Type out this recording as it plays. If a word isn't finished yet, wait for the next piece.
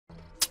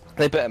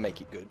They better make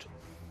it good.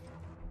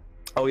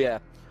 Oh yeah,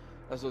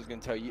 that's what I was going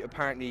to tell you.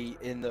 Apparently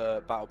in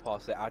the Battle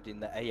Pass they're adding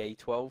the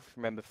AA-12,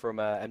 remember from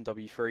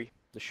MW3,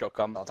 the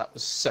shotgun? Oh, that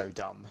was so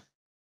dumb.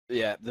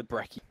 Yeah, the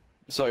brekkie.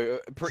 So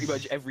pretty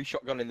much every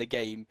shotgun in the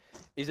game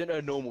isn't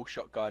a normal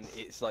shotgun,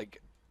 it's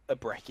like a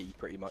brekkie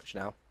pretty much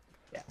now.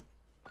 Yeah.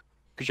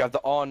 Because you have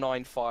the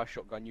R9 fire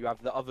shotgun, you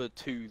have the other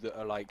two that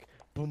are like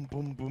boom,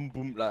 boom, boom,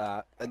 boom, like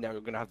that, and now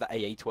you're going to have the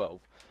AA-12.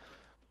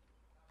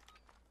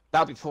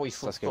 That'll be probably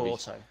full So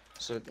auto.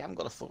 So we haven't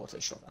got a full auto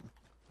shotgun.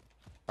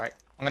 Right,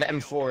 I'm gonna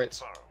M4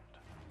 it.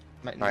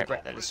 Might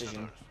regret that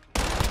decision.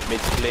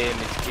 Mid's clear,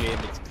 mid's clear,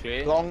 mid's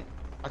clear. Long.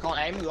 I can't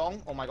aim.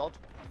 Long. Oh my god.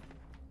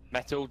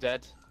 Metal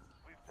dead.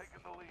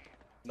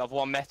 Another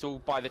one metal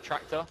by the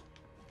tractor.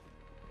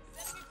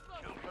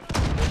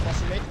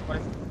 Crossing mid. Got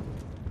him.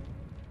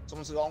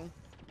 Someone's long.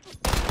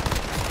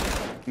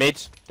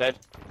 Mid dead.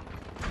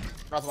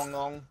 Another one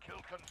long.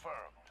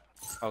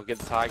 I'll get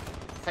the tag.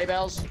 Hay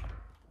bells.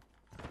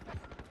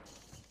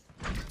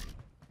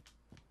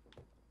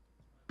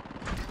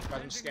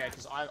 I'm scared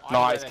because I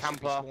nice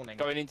camper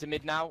going into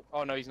mid now.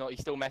 Oh no, he's not. He's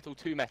still metal.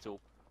 2 metal.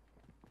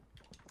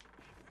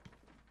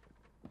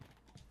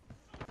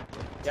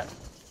 Yep.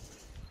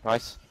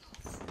 Nice.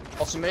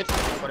 Bottom mid.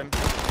 Got him.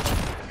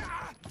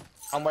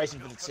 I'm waiting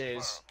for the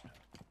tears.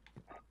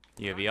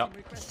 UAV up.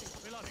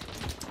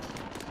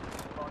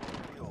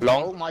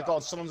 Long. Oh my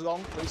god, someone's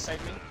long. Please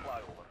save me.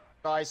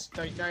 Guys,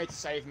 don't need to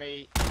save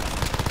me.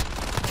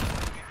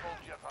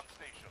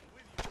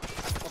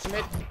 Bottom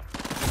mid.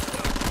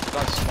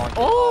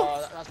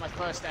 Oh! That's my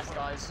first death,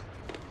 guys.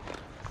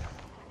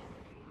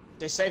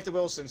 They saved the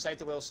Wilson. Save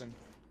the Wilson.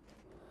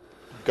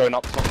 Going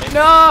up top mid.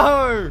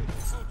 No!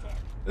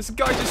 This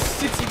guy just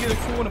sitting in the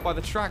corner by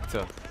the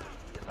tractor.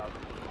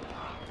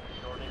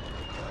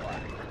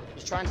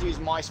 He's trying to use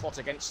my spot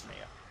against me.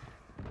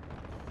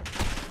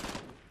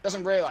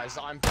 Doesn't realise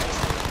that I'm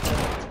basically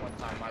one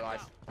time in my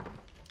life.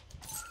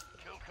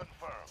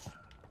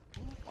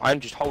 I'm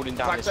just holding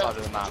down Tractor, this side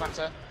of the map.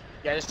 Tractor.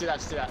 Yeah, let's do that.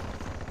 Let's do that.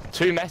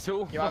 2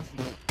 metal. You have.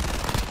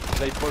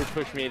 They both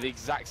push me at the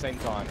exact same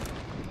time.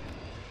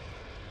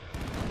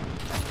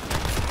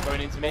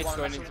 Going into mid.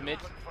 Going into mid.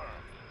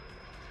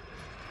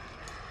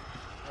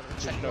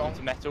 Check Going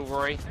into metal,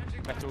 Rory.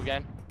 Metal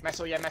again.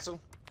 Metal, yeah, metal.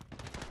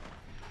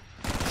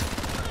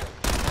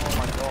 Oh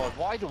my god,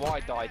 why do I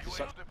die to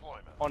such...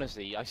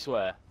 Honestly, I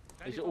swear.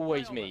 It's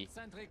always me.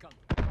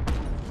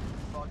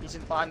 He's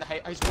in behind the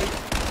hay. He's weak.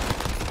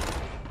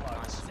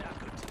 Nice.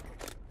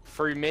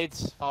 Through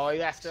mids. Oh, he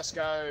left. Let's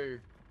go.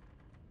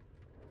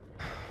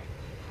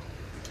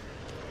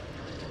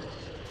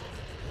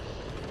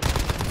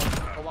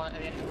 Got one at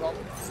the end of the roll.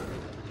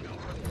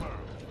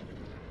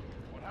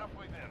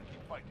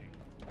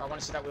 I want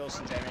to see that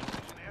Wilson,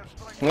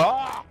 Jamie.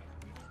 Ah!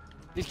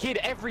 This kid,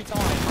 every time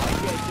I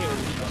get killed,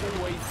 he's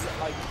always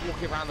like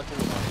walking around the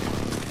corner.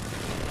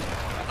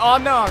 Oh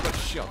no, I got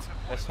shot.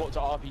 Let's swap to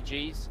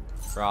RPGs.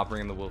 Right, I'll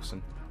bring in the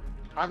Wilson.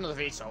 I have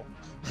another VTOL.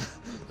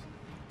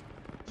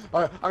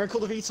 I'm gonna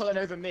call the VTOL in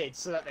over mid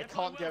so that they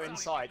can't go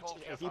inside.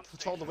 If you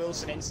patrol the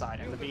Wilson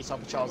inside and the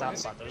VTOL patrols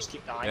outside, they'll just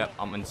keep dying. Yep,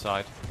 I'm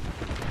inside.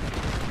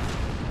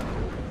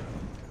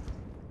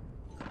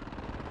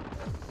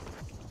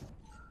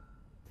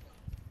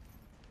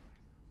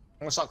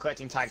 I'm gonna start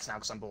collecting tags now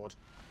because I'm bored.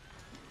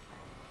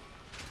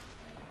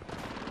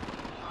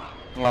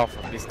 Oh,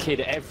 fuck this kid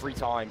every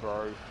time,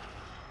 bro.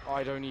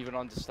 I don't even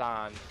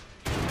understand.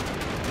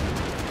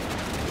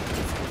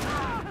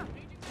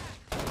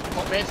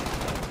 Top mid.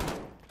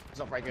 It's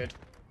not very good.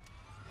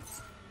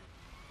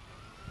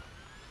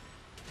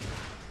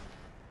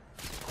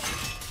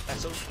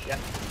 Metal, yeah.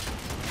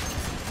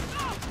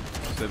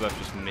 So they both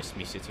just missed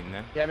me sitting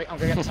there. Yeah, I'm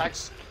gonna get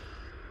tags.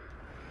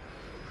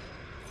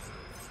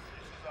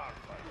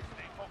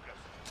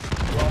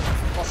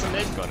 Bottom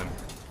mid. Got him.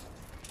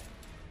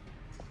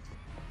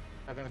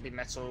 I'm gonna be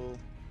metal.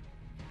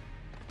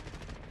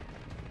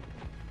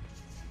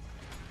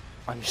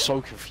 I'm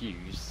so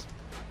confused.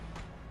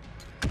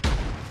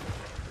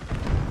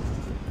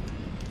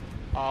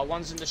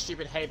 One's in the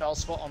stupid hay bale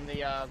spot on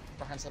the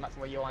right hand side of the map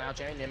from where you are now,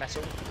 Jamie, near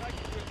metal.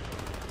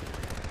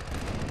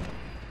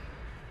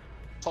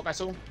 Top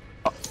metal.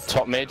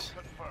 Top mid.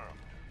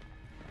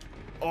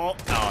 Oh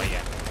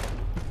yeah.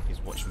 He's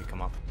watching me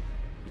come up.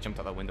 He jumped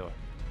out that window.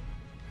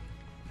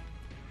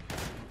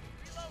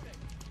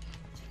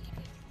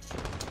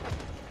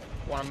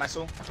 One on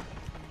metal.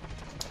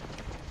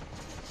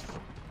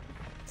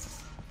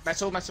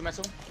 Metal.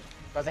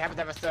 But they haven't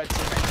have a third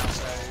teammate now,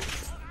 so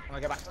I'm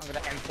gonna go back. I'm gonna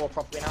M4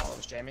 properly now. That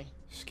was Jamie.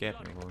 Scared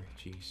me, Roy.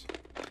 Jeez.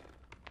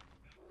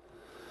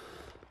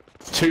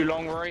 2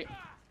 long, Rory.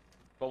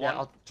 Got Yeah, one.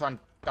 I'll try and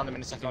gun them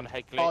in a second. On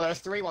head Oh, glitch. there's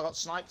 3. One got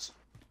sniped.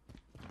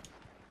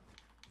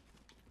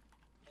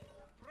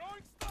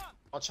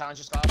 I'll challenge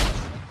this guy.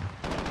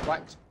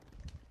 Right.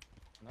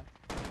 No.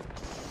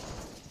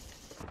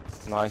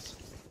 Nice.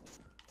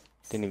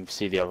 Didn't even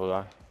see the other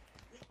guy.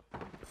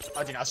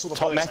 I didn't. I saw the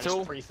Top bullet, so I metal.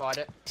 just pre-fired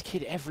it. This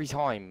kid every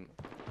time.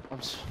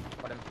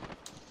 Got him.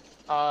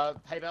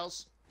 Hay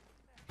bales.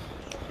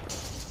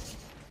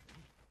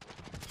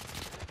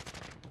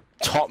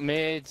 Top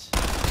mid.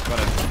 Got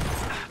him.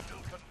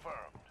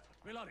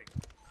 Reloading.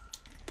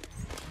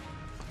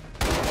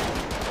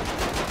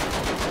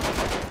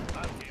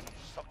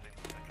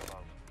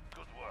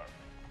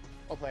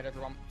 Well played,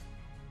 everyone.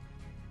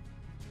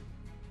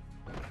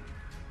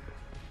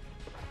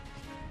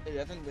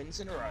 11 wins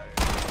in a row.